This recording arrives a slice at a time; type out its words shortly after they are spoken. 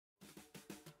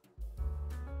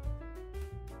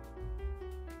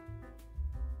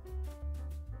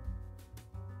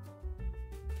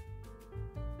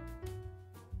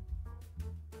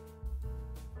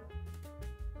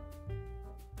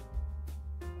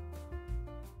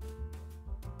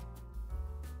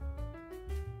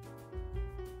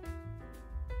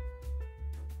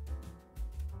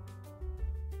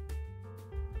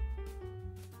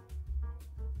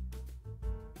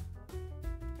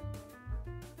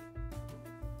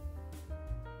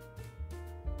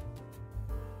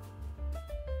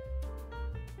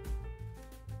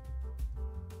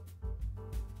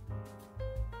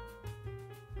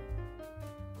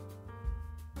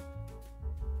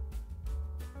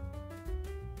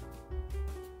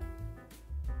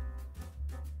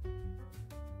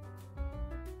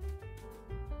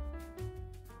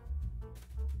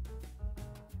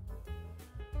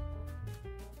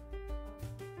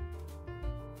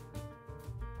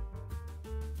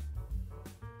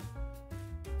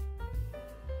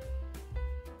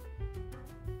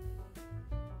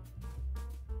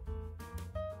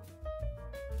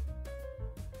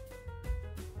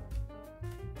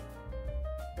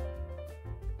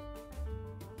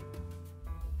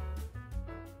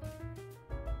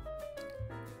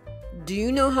Do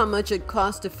you know how much it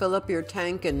costs to fill up your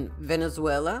tank in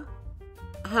Venezuela?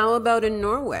 How about in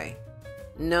Norway?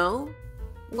 No?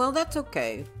 Well, that's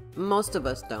okay. Most of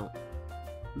us don't.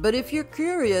 But if you're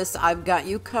curious, I've got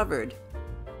you covered.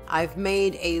 I've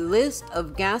made a list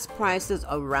of gas prices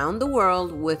around the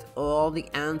world with all the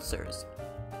answers.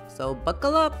 So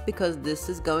buckle up because this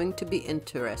is going to be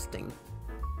interesting.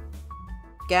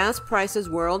 Gas prices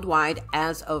worldwide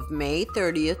as of May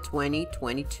 30th,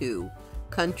 2022.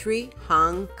 Country,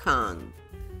 Hong Kong.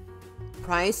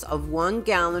 Price of 1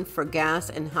 gallon for gas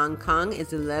in Hong Kong is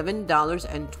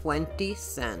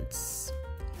 $11.20.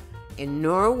 In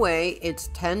Norway, it's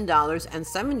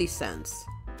 $10.70.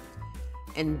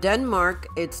 In Denmark,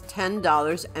 it's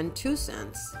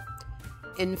 $10.02.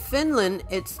 In Finland,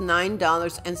 it's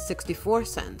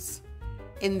 $9.64.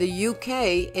 In the UK,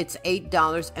 it's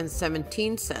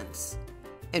 $8.17.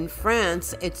 In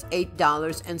France, it's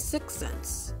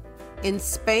 $8.06. In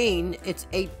Spain, it's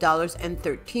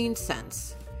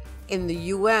 $8.13. In the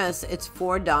US, it's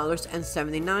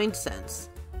 $4.79.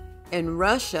 In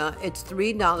Russia, it's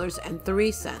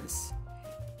 $3.03.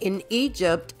 In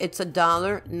Egypt, it's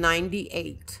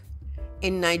 $1.98.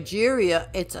 In Nigeria,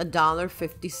 it's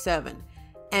 $1.57.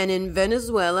 And in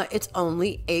Venezuela, it's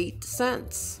only 8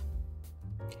 cents.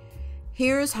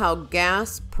 Here's how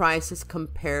gas prices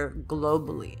compare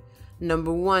globally.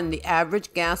 Number 1, the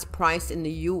average gas price in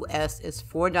the U.S. is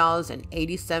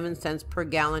 $4.87 per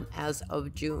gallon as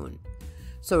of June.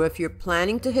 So if you're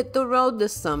planning to hit the road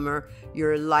this summer,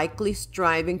 you're likely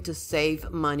striving to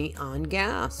save money on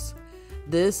gas.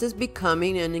 This is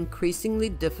becoming an increasingly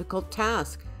difficult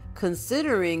task,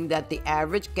 considering that the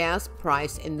average gas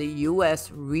price in the U.S.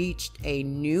 reached a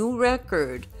new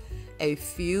record, a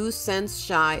few cents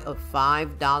shy of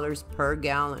 $5 per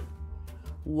gallon.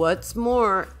 What's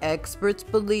more, experts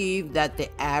believe that the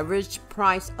average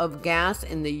price of gas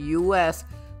in the U.S.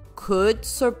 could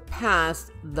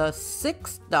surpass the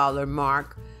 $6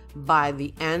 mark by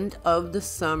the end of the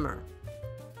summer.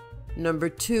 Number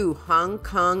 2, Hong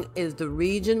Kong is the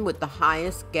region with the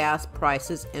highest gas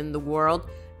prices in the world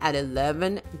at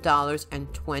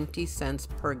 $11.20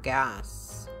 per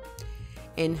gas.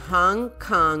 In Hong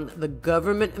Kong, the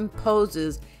government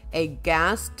imposes a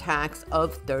gas tax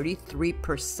of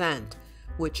 33%,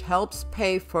 which helps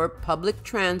pay for public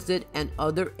transit and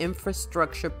other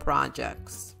infrastructure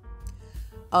projects.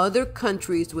 Other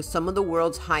countries with some of the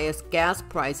world's highest gas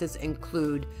prices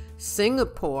include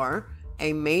Singapore,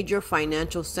 a major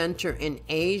financial center in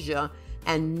Asia,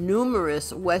 and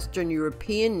numerous Western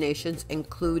European nations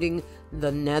including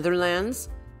the Netherlands,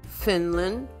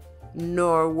 Finland,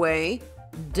 Norway,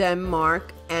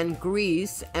 Denmark, and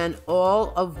Greece, and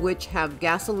all of which have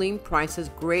gasoline prices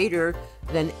greater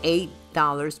than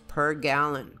 $8 per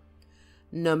gallon.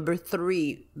 Number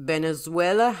 3,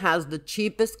 Venezuela has the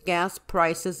cheapest gas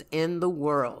prices in the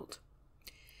world.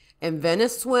 In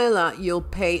Venezuela, you'll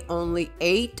pay only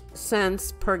 8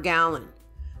 cents per gallon.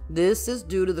 This is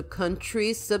due to the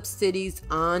country's subsidies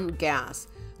on gas,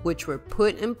 which were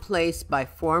put in place by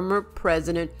former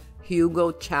President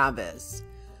Hugo Chavez.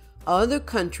 Other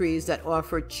countries that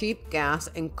offer cheap gas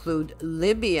include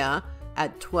Libya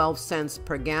at 12 cents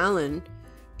per gallon,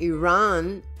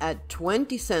 Iran at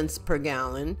 20 cents per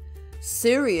gallon,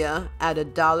 Syria at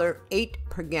 $1.08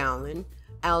 per gallon,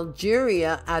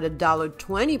 Algeria at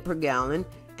 $1.20 per gallon,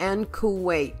 and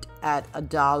Kuwait at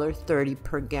 $1.30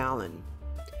 per gallon.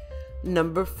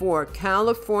 Number 4,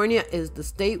 California is the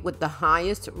state with the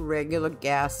highest regular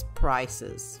gas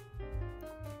prices.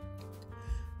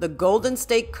 The Golden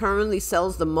State currently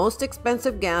sells the most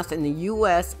expensive gas in the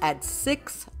U.S. at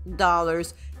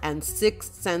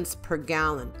 $6.06 per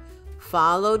gallon,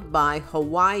 followed by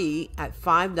Hawaii at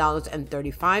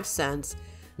 $5.35,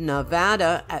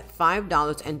 Nevada at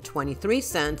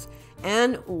 $5.23,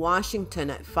 and Washington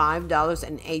at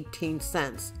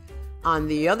 $5.18. On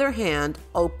the other hand,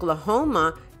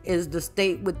 Oklahoma is the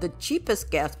state with the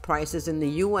cheapest gas prices in the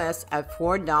U.S. at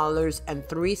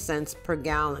 $4.03 per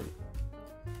gallon.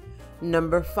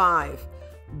 Number 5,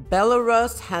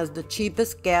 Belarus has the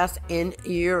cheapest gas in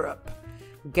Europe.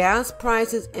 Gas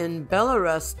prices in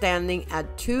Belarus, standing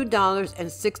at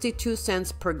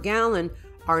 $2.62 per gallon,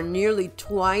 are nearly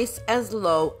twice as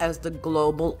low as the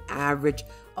global average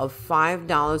of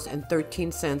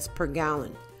 $5.13 per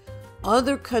gallon.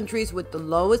 Other countries with the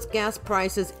lowest gas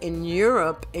prices in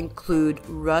Europe include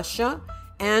Russia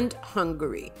and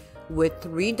Hungary, with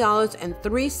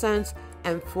 $3.03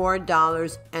 and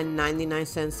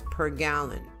 $4.99 per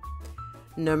gallon.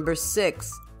 Number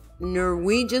 6,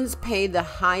 Norwegians pay the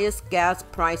highest gas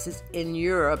prices in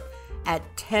Europe at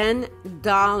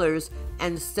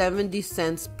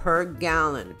 $10.70 per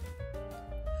gallon.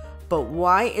 But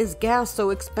why is gas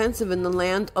so expensive in the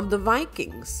land of the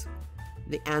Vikings?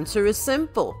 The answer is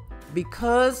simple: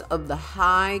 because of the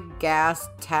high gas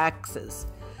taxes.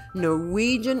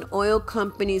 Norwegian oil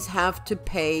companies have to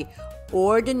pay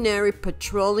ordinary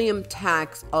petroleum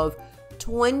tax of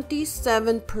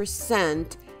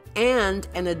 27% and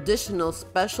an additional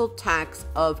special tax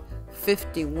of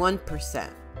 51%.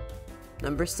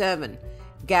 Number 7.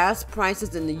 Gas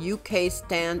prices in the UK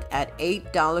stand at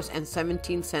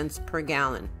 $8.17 per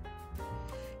gallon.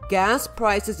 Gas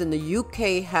prices in the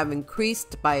UK have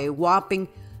increased by a whopping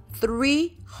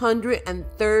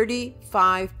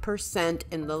 335%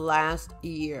 in the last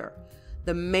year.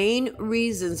 The main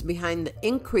reasons behind the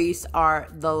increase are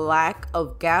the lack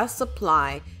of gas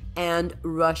supply and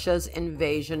Russia's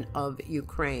invasion of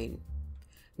Ukraine.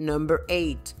 Number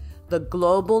 8. The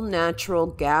global natural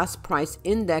gas price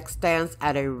index stands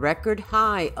at a record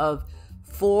high of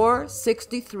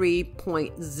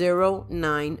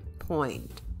 463.09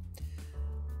 points.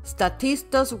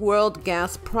 Statista's world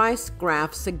gas price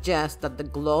graph suggests that the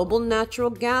global natural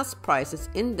gas prices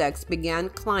index began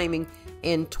climbing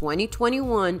in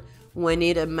 2021 when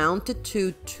it amounted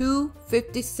to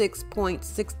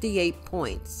 256.68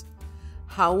 points.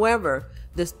 However,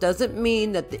 this doesn't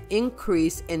mean that the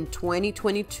increase in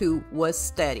 2022 was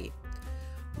steady.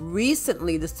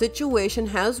 Recently, the situation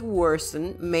has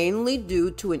worsened mainly due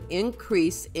to an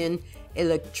increase in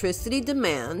electricity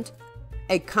demand,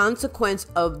 a consequence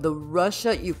of the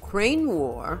Russia-Ukraine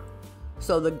war.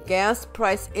 So the gas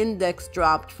price index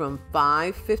dropped from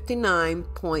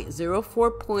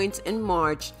 559.04 points in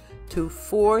March to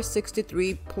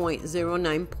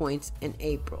 463.09 points in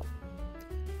April.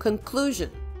 Conclusion: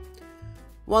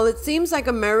 while it seems like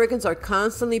Americans are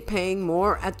constantly paying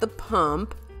more at the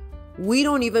pump, we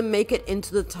don't even make it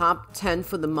into the top 10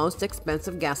 for the most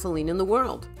expensive gasoline in the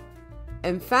world.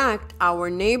 In fact, our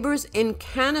neighbors in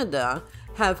Canada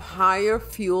have higher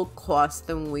fuel costs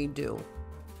than we do.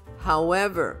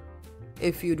 However,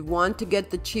 if you'd want to get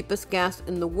the cheapest gas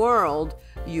in the world,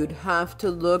 you'd have to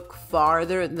look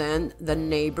farther than the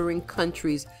neighboring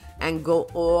countries and go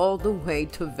all the way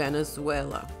to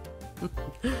Venezuela.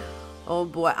 Oh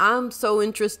boy, I'm so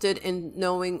interested in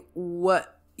knowing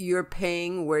what you're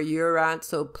paying, where you're at,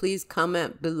 so please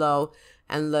comment below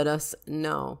and let us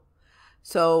know.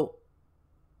 So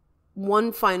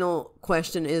one final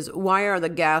question is, why are the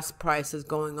gas prices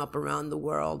going up around the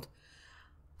world?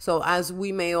 So as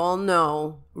we may all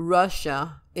know,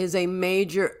 Russia is a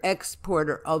major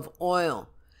exporter of oil,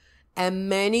 and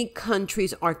many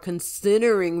countries are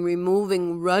considering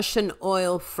removing Russian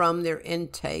oil from their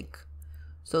intake.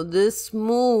 So this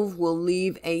move will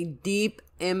leave a deep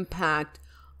impact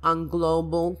on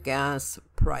global gas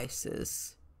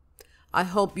prices. I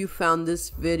hope you found this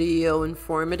video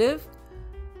informative.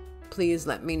 Please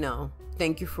let me know.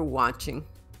 Thank you for watching.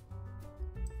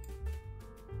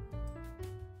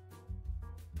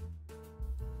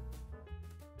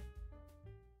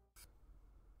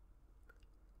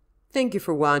 Thank you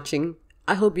for watching.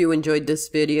 I hope you enjoyed this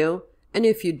video, and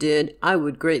if you did, I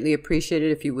would greatly appreciate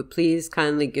it if you would please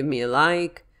kindly give me a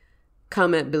like,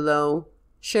 comment below,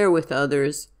 share with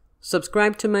others,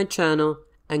 subscribe to my channel,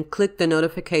 and click the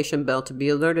notification bell to be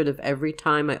alerted of every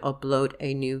time I upload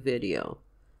a new video.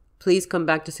 Please come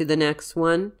back to see the next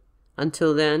one.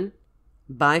 Until then,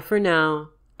 bye for now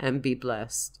and be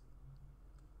blessed.